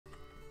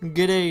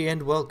G'day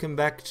and welcome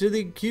back to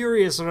the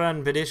Curious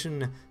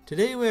Ranpedition.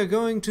 Today we are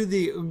going to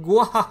the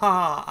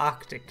Gwahaha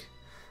Arctic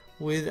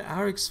with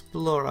our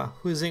explorer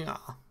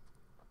Huizinga.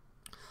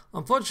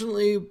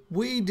 Unfortunately,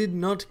 we did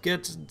not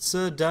get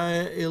Sir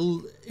Dire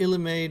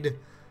Illimade,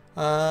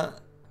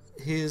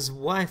 his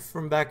wife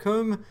from back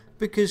home,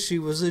 because she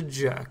was a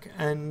jerk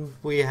and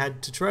we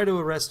had to try to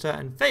arrest her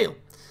and fail.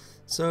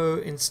 So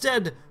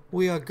instead,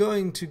 we are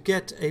going to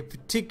get a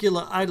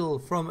particular idol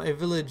from a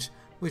village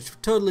which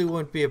totally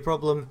won't be a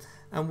problem,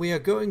 and we are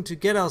going to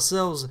get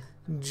ourselves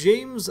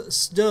James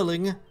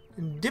Sterling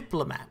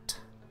Diplomat.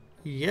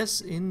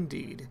 Yes,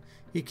 indeed.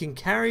 He can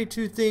carry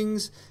two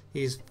things,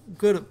 he's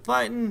good at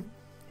fighting,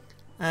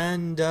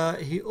 and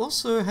he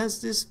also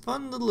has this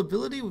fun little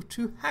ability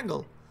to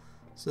haggle.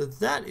 So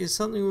that is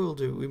something we will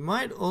do. We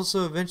might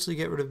also eventually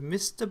get rid of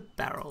Mr.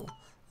 Barrel,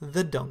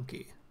 the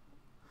donkey.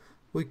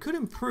 We could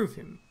improve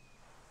him,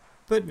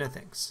 but no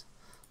thanks.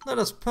 Let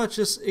us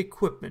purchase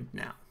equipment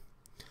now.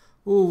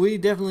 Oh, we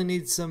definitely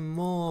need some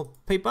more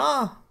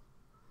paper.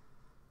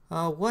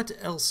 What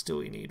else do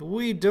we need?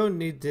 We don't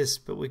need this,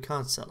 but we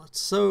can't sell it,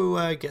 so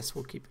I guess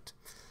we'll keep it.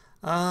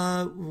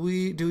 Do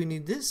we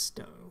need this?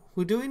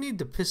 No. Do we need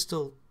the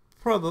pistol?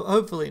 Probably,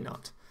 hopefully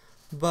not,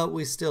 but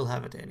we still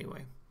have it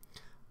anyway.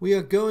 We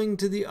are going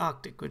to the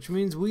Arctic, which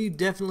means we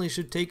definitely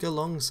should take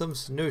along some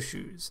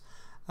snowshoes.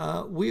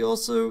 We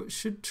also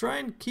should try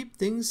and keep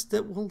things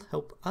that will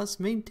help us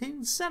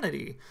maintain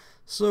sanity.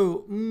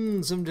 So,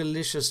 some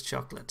delicious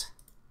chocolate.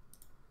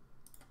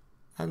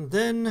 And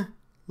then,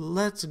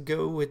 let's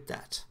go with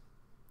that.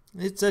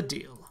 It's a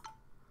deal.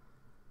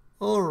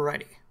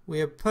 Alrighty, we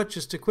have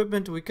purchased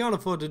equipment, we can't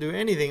afford to do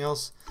anything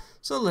else,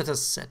 so let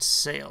us set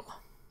sail.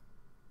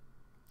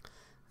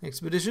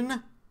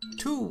 Expedition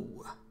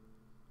 2.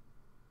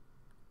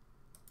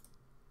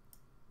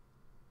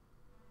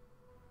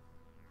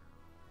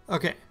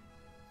 Okay,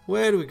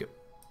 where do we go?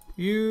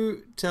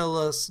 You tell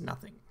us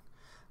nothing.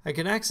 I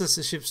can access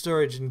the ship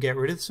storage and get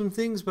rid of some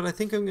things, but I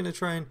think I'm going to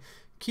try and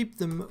keep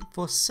them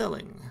for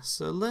selling.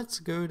 So let's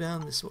go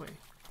down this way.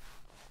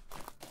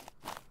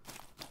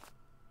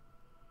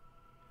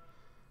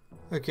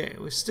 Okay,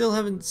 we still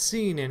haven't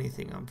seen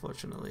anything,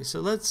 unfortunately.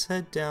 So let's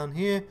head down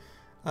here.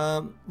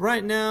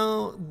 Right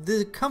now,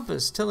 the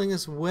compass telling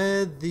us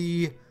where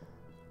the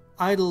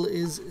idol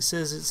is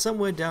says it's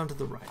somewhere down to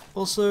the right.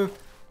 Also,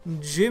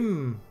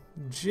 Jim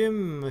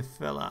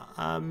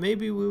fella,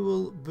 maybe we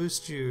will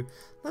boost you.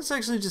 Let's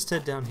actually just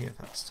head down here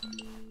first.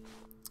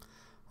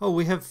 Oh,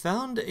 we have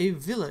found a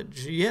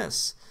village.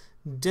 Yes,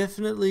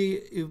 definitely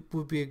it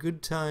would be a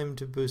good time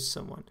to boost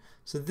someone.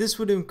 So this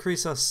would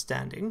increase our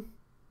standing.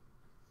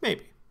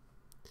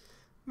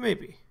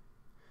 Maybe.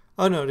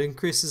 Oh no, it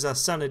increases our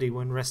sanity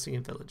when resting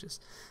in villages.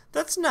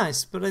 That's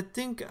nice, but I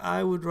think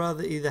I would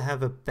rather either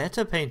have a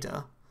better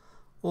painter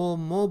or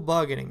more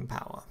bargaining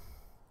power.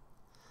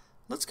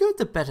 Let's go with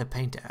the better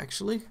painter,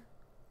 actually.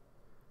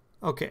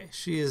 Okay,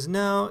 she is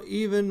now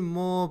even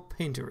more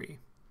paintery.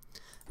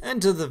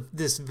 Enter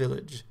this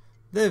village.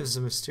 There's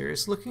a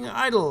mysterious looking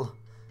idol.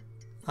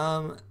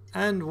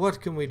 And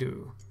what can we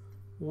do?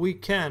 We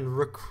can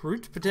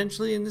recruit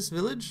potentially in this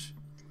village.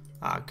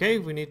 Okay,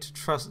 we need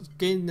to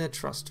gain their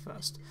trust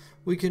first.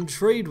 We can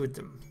trade with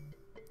them.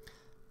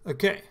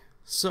 Okay,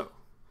 so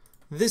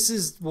this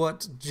is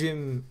what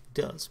Jim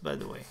does, by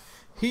the way.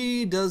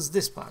 He does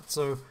this part,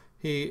 so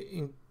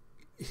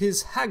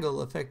his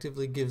haggle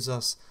effectively gives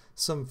us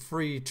some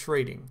free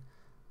trading,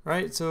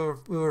 right? So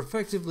we're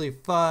effectively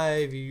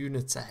 5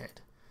 units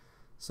ahead.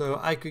 So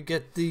I could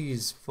get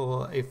these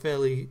for a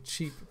fairly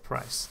cheap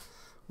price,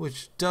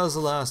 which does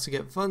allow us to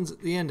get funds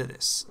at the end of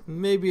this.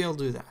 Maybe I'll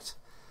do that.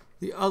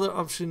 The other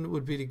option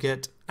would be to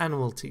get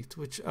animal teeth,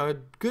 which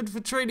are good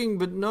for trading,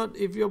 but not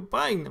if you're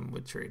buying them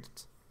with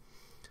trades.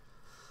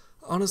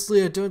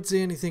 Honestly, I don't see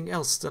anything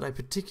else that I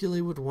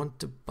particularly would want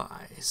to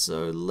buy,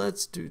 so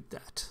let's do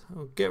that.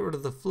 I'll get rid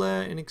of the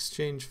flare in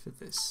exchange for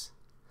this.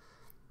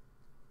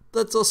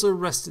 Let's also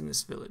rest in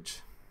this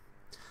village.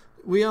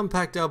 We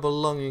unpacked our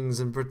belongings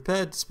and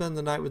prepared to spend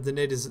the night with the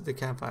natives at the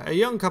campfire. A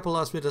young couple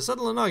asked me to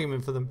settle an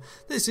argument for them.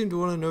 They seemed to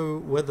want to know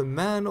whether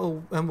man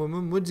and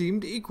woman were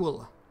deemed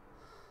equal.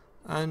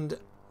 And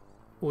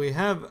we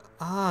have...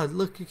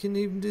 look, you can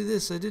even do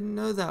this. I didn't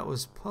know that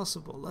was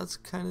possible. That's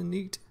kind of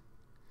neat.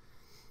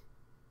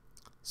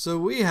 So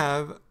we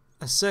have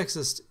a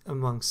sexist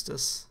amongst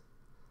us.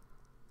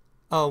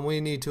 Oh,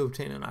 we need to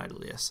obtain an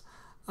idol, yes.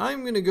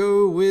 I'm going to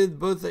go with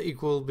both are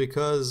equal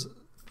because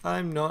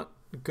I'm not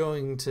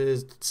going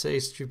to say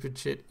stupid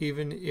shit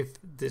even if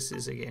this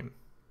is a game.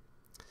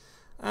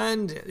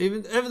 And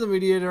even ever the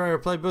mediator, I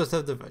replied, both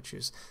have the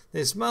virtues.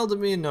 They smiled at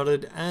me and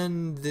nodded,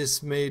 and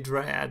this made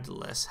Dryad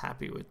less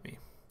happy with me.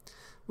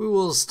 We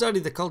will study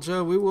the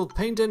culture. We will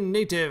paint a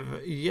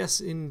native.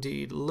 Yes,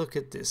 indeed. Look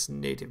at this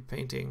native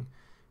painting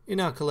in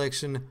our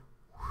collection.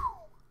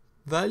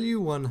 Value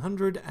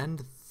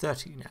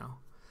 130 now.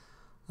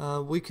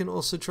 We can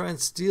also try and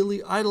steal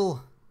the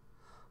idol,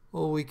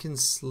 or we can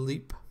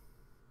sleep.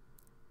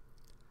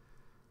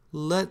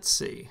 Let's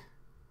see.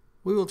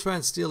 We will try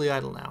and steal the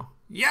idol now.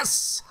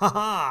 Yes!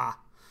 Haha!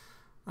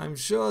 I'm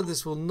sure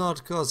this will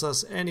not cause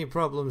us any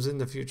problems in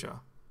the future.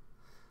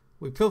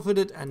 We pilfered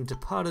it and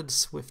departed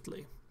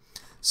swiftly.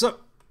 So,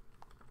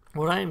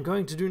 what I am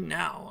going to do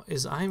now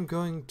is I am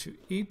going to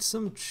eat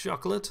some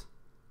chocolate.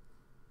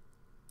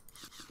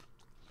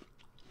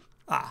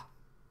 Ah,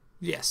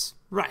 yes,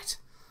 right.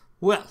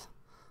 Well,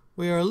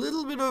 we are a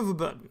little bit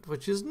overburdened,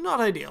 which is not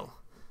ideal.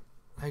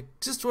 I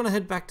just want to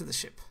head back to the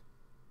ship.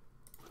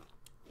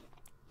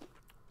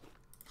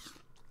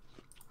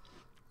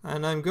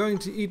 And I'm going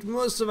to eat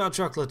most of our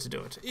chocolate to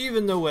do it,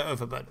 even though we're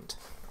overburdened.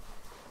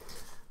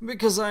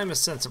 Because I'm a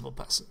sensible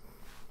person.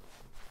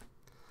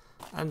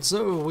 And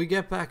so we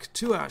get back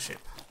to our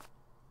ship.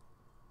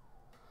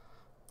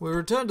 We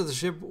return to the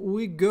ship,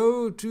 we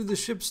go to the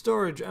ship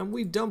storage, and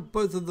we dump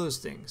both of those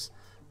things.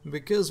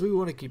 Because we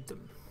want to keep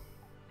them.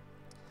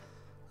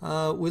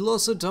 We'll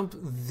also dump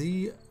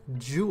the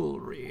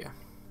jewelry.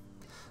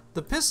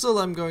 The pistol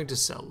I'm going to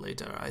sell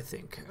later, I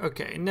think.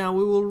 Okay, now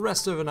we will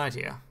rest overnight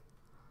here.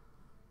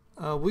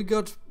 We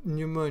got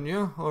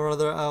pneumonia, or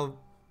rather,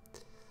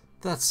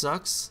 that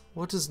sucks.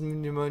 What does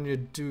pneumonia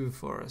do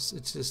for us?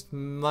 It's just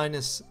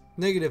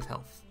negative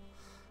health.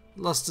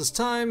 Lost us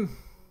time.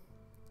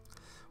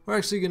 We're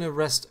actually going to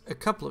rest a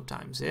couple of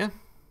times here.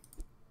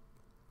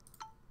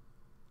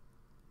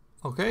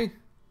 Okay.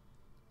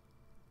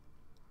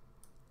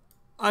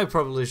 I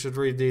probably should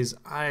read these.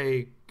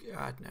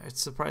 God, no,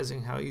 it's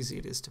surprising how easy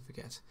it is to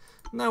forget.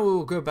 Now we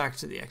will go back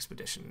to the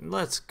expedition.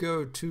 Let's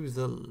go to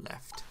the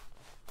left.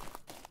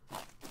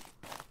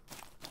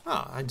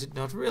 Oh, I did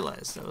not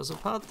realize there was a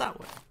path that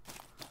way.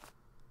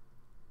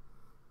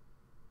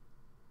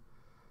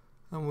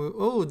 And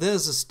oh,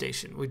 there's a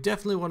station. We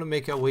definitely want to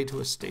make our way to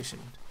a station.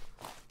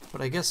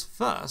 But I guess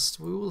first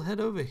we will head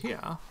over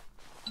here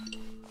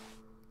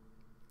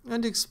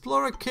and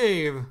explore a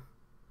cave.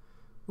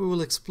 We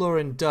will explore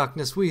in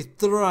darkness. We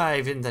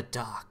thrive in the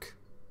dark.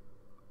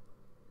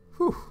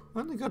 Whew,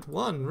 only got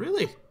one,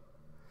 really?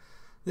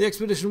 The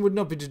expedition would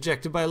not be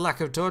dejected by a lack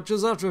of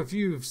torches. After a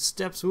few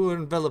steps, we were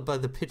enveloped by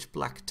the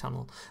pitch-black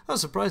tunnel. I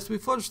was surprised we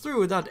forged through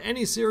without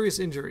any serious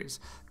injuries.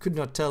 Could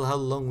not tell how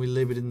long we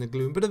labored in the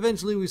gloom, but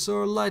eventually we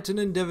saw a light and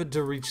endeavored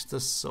to reach the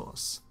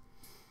source.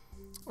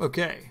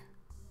 Okay.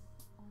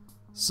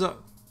 So,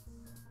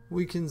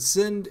 we can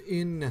send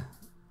in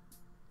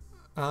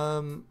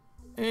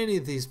any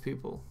of these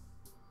people.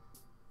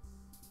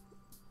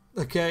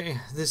 Okay,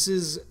 this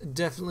is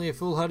definitely a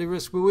foolhardy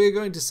risk, but we're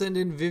going to send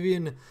in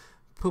Vivian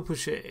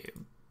Popuchet.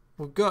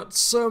 We've got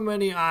so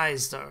many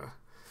eyes, though.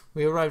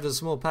 We arrived at a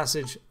small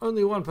passage.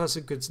 Only one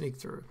person could sneak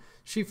through.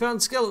 She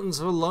found skeletons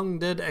of a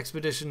long-dead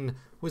expedition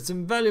with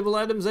some valuable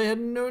items they had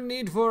no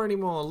need for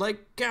anymore,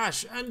 like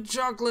cash and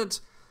chocolate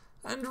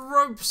and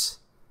ropes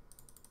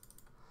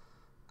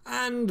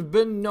and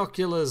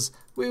binoculars.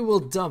 We will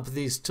dump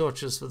these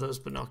torches for those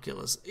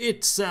binoculars.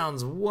 It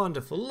sounds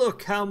wonderful.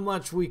 Look how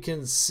much we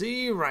can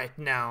see right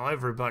now,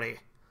 everybody.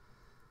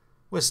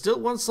 We're still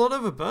one slot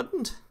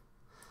overburdened?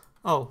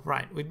 Oh,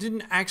 right. We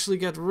didn't actually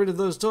get rid of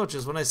those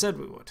torches when I said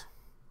we would.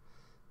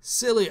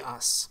 Silly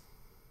us.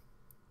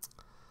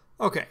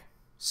 Okay,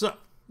 so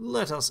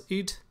let us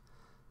eat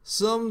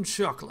some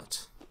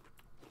chocolate.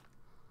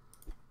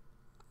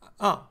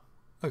 Oh,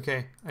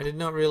 okay. I did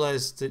not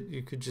realize that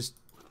you could just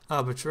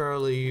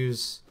arbitrarily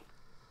use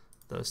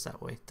those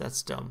that way.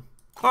 That's dumb.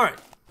 Alright.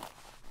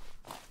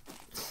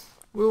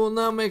 We will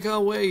now make our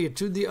way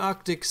to the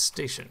Arctic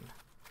station.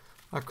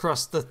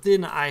 Across the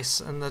thin ice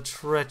and the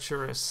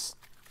treacherous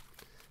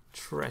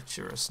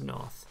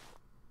north.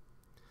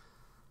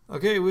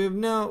 Okay,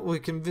 we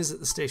can visit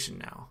the station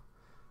now.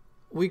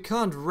 We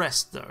can't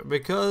rest though,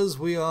 because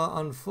we are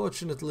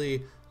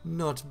unfortunately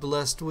not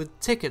blessed with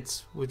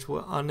tickets, which we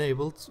were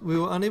unable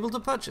to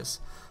purchase.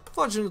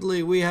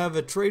 Fortunately, we have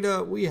a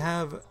trader. We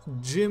have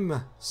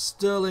Jim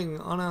Sterling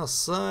on our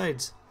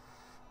side,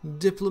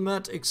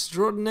 diplomat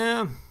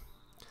extraordinaire,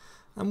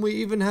 and we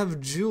even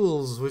have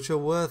jewels, which are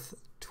worth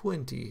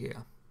 20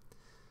 here.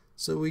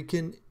 So we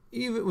can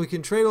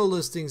trade all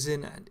those things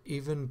in and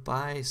even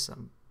buy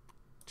some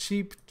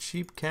cheap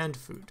canned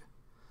food.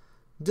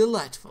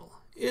 Delightful.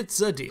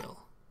 It's a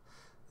deal.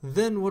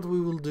 Then what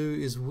we will do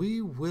is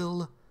we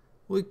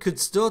could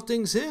store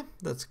things here.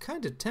 That's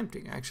kind of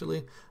tempting,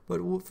 actually.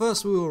 But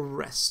first we will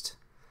rest.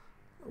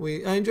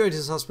 I enjoyed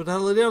his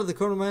hospitality. Out of the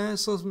corner of my eye, I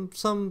saw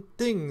some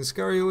things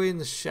scurry away in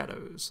the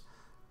shadows.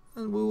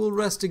 And we will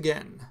rest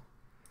again.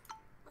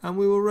 And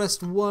we will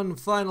rest one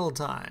final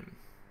time,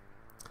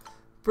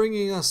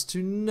 bringing us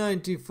to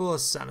 94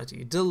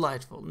 sanity.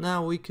 Delightful.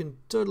 Now we can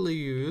totally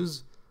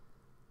use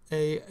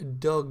a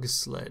dog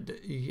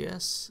sled.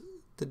 Yes,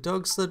 the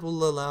dog sled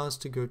will allow us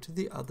to go to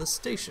the other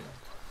station.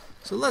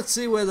 So let's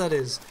see where that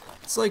is.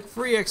 It's like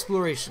free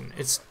exploration.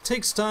 It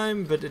takes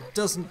time, but it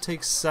doesn't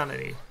take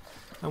sanity.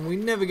 And we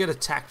never get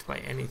attacked by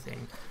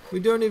anything. We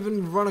don't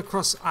even run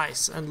across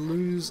ice and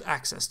lose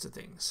access to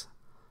things.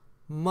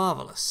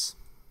 Marvelous.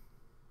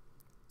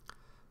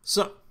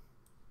 So,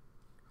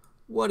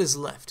 what is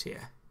left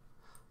here?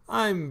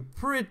 I'm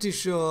pretty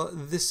sure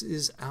this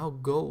is our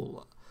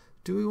goal.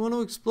 Do we want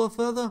to explore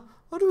further,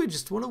 or do we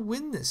just want to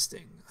win this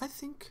thing? I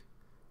think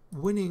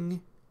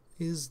winning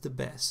is the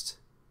best.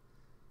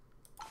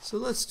 So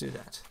let's do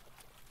that.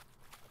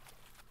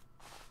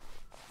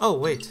 Oh,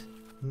 wait.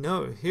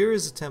 No, here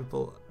is a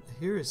temple.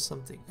 Here is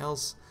something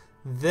else.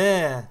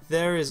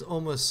 There is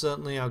almost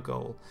certainly our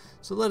goal.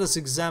 So let us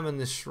examine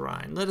this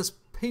shrine. Let us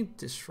paint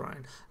this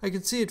shrine. I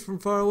can see it from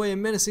far away, a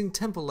menacing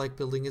temple-like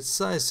building. Its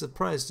size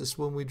surprised us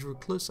when we drew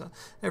closer.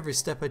 Every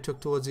step I took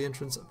towards the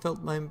entrance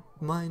felt my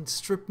mind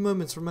strip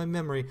moments from my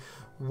memory.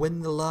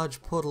 When the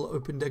large portal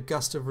opened, a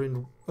gust of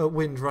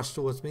wind rushed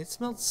towards me. It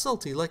smelled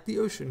salty like the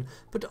ocean,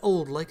 but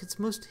old like its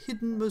most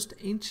hidden, most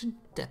ancient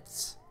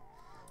depths.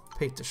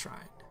 Paint the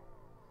shrine.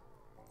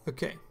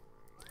 Okay.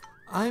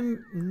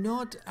 I'm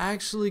not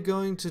actually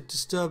going to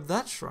disturb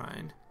that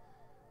shrine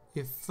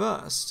if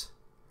first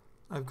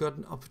I've got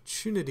an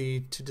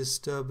opportunity to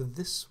disturb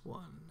this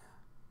one.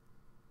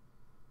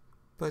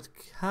 But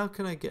how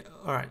can I get...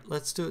 Alright,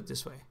 let's do it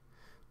this way.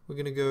 We're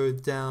going to go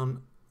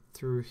down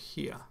through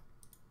here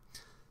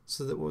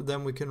so that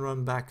then we can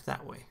run back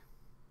that way.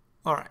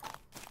 Alright.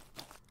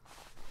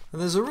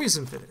 And there's a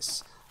reason for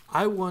this.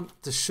 I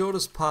want the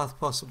shortest path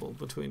possible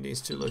between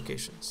these two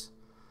locations.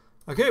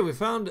 Okay, we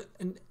found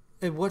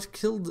under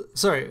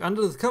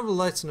the cover of the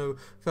light snow,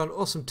 found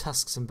awesome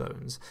tusks and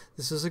bones.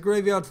 This was a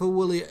graveyard for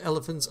woolly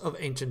elephants of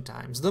ancient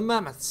times. The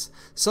mammoths!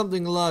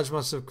 Something large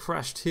must have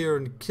crashed here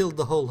and killed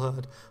the whole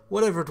herd.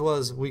 Whatever it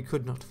was, we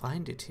could not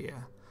find it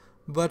here.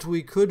 But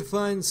we could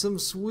find some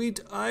sweet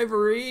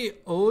ivory.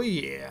 Oh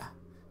yeah.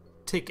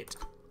 Take it.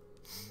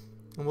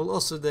 And we'll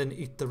also then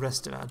eat the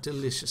rest of our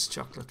delicious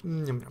chocolate.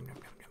 Nom, nom, nom, nom,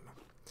 nom.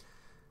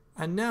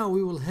 And now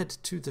we will head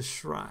to the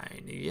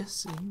shrine.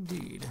 Yes,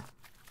 indeed.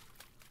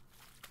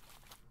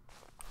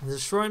 The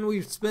shrine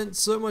we've spent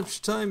so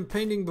much time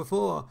painting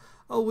before.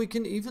 Oh, we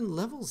can even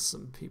level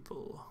some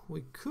people.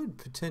 We could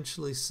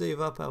potentially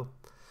save up our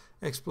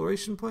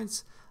exploration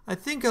points. I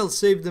think I'll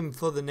save them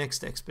for the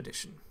next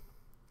expedition.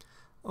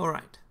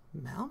 Alright.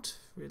 Mount?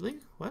 Really?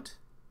 What?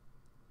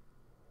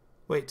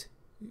 Wait.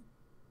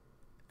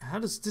 How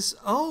does this...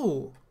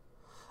 Oh!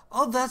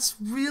 Oh, that's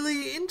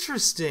really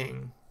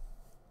interesting.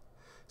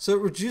 So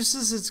it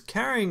reduces its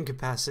carrying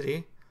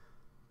capacity,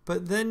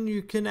 but then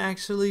you can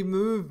actually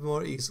move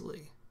more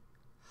easily.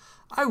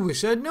 I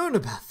wish I'd known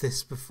about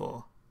this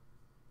before.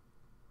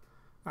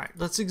 Alright,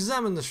 let's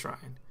examine the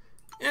shrine.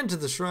 Enter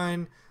the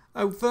shrine.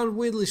 I found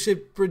weirdly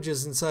shaped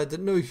bridges inside that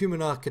no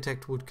human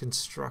architect would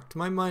construct.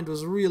 My mind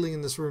was reeling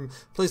in this room.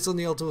 Placed on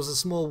the altar was a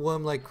small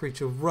worm-like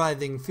creature,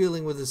 writhing,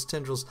 feeling with its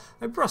tendrils.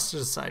 I brushed it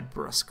aside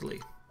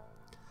brusquely.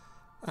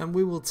 And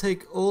we will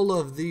take all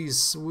of these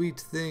sweet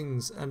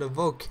things, and a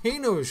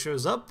volcano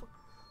shows up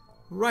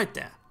right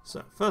there.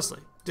 So,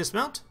 firstly,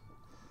 dismount.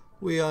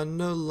 We are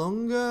no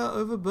longer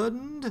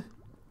overburdened.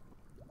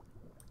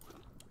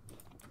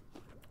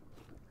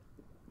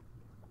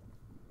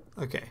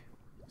 Okay,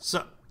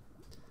 so,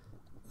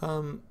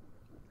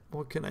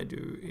 what can I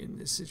do in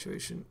this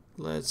situation?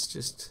 Let's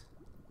just...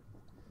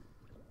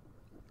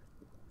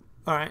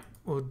 Alright,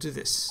 we'll do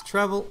this.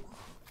 Travel.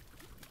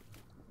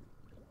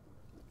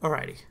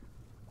 Alrighty.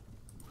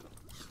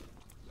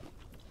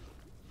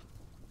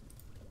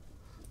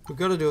 We've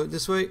got to do it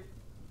this way.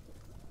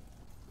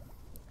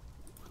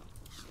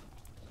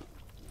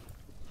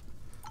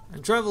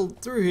 And travel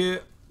through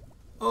here.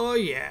 Oh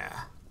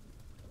yeah.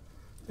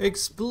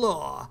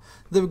 Explore.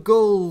 The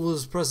goal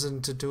was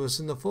presented to us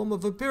in the form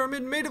of a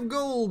pyramid made of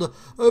gold.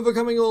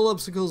 Overcoming all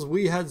obstacles,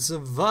 we had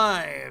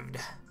survived.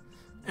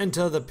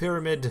 Enter the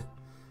pyramid.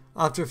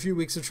 After a few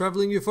weeks of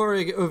traveling,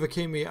 euphoria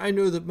overcame me. I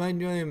know that my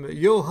name,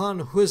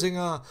 Johan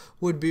Huizinga,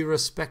 would be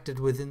respected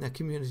within the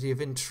community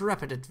of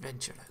intrepid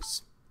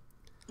adventurers.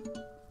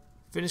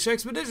 Finish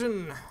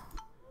expedition.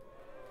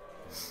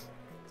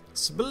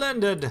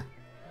 Splendid.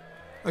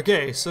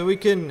 Okay, so we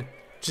can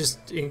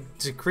just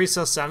decrease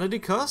our sanity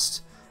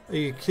cost? Are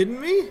you kidding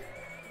me?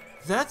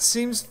 That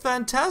seems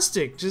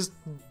fantastic. Just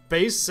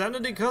base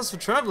sanity cost for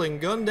traveling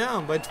gone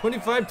down by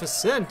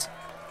 25%.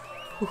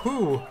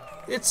 Woohoo!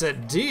 It's a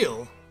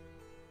deal.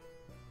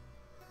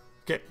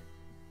 Okay.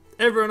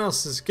 Everyone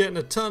else is getting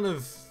a ton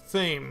of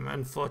fame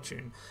and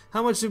fortune.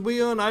 How much did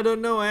we earn? I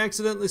don't know. I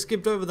accidentally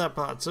skipped over that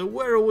part. So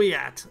where are we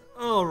at?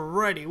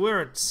 Alrighty,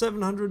 we're at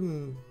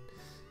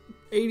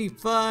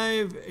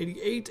 785,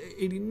 88,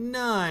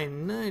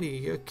 89,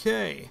 90.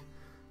 Okay.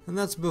 And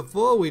that's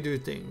before we do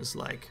things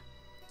like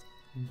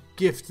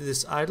gift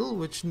this idol,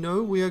 which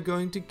no, we are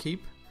going to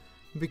keep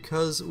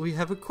because we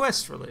have a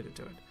quest related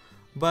to it.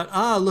 But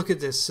look at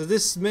this. So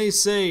this may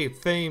say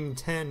fame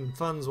 10,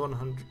 funds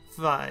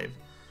 105.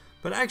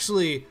 But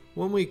actually,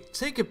 when we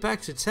take it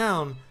back to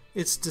town,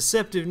 its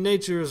deceptive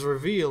nature is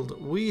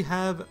revealed. We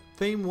have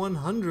fame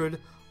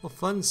 100 or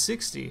fund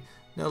 60.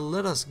 Now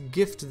let us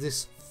gift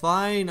this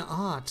fine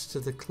art to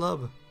the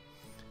club.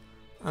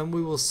 And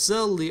we will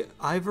sell the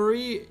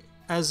ivory,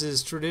 as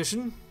is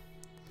tradition.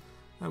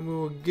 And we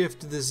will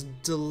gift this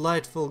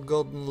delightful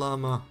golden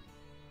llama.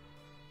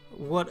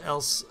 What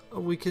else?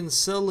 We can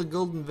sell the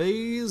golden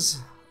vase.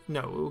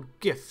 No, we'll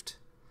gift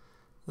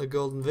the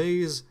golden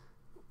vase.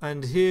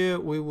 And here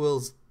we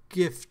will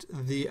gift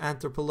the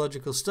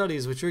anthropological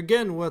studies, which are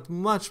again worth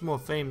much more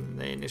fame than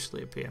they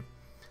initially appear.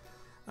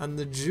 And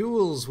the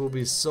jewels will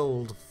be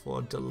sold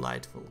for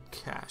delightful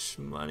cash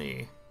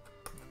money.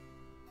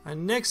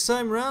 And next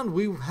time round,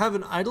 we have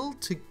an idol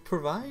to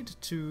provide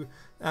to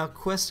our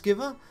quest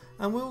giver,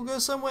 and we will go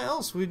somewhere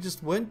else.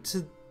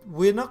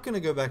 We're not going to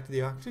go back to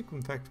the Arctic.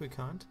 In fact, we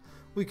can't.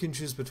 We can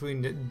choose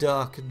between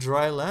dark,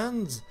 dry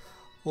lands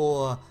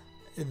or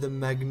the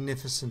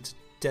magnificent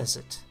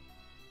desert.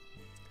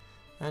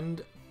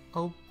 And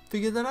I'll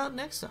figure that out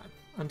next time.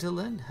 Until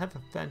then, have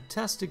a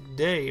fantastic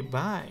day.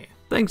 Bye.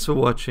 Thanks for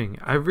watching.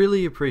 I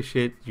really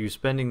appreciate you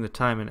spending the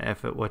time and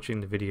effort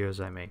watching the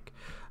videos I make.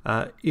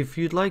 If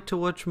you'd like to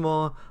watch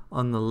more,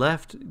 on the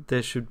left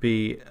there should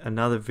be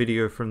another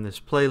video from this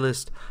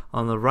playlist.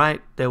 On the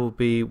right there will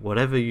be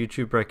whatever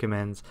YouTube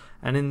recommends,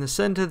 and in the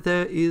center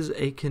there is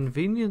a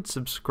convenient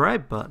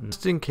subscribe button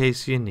just in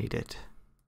case you need it.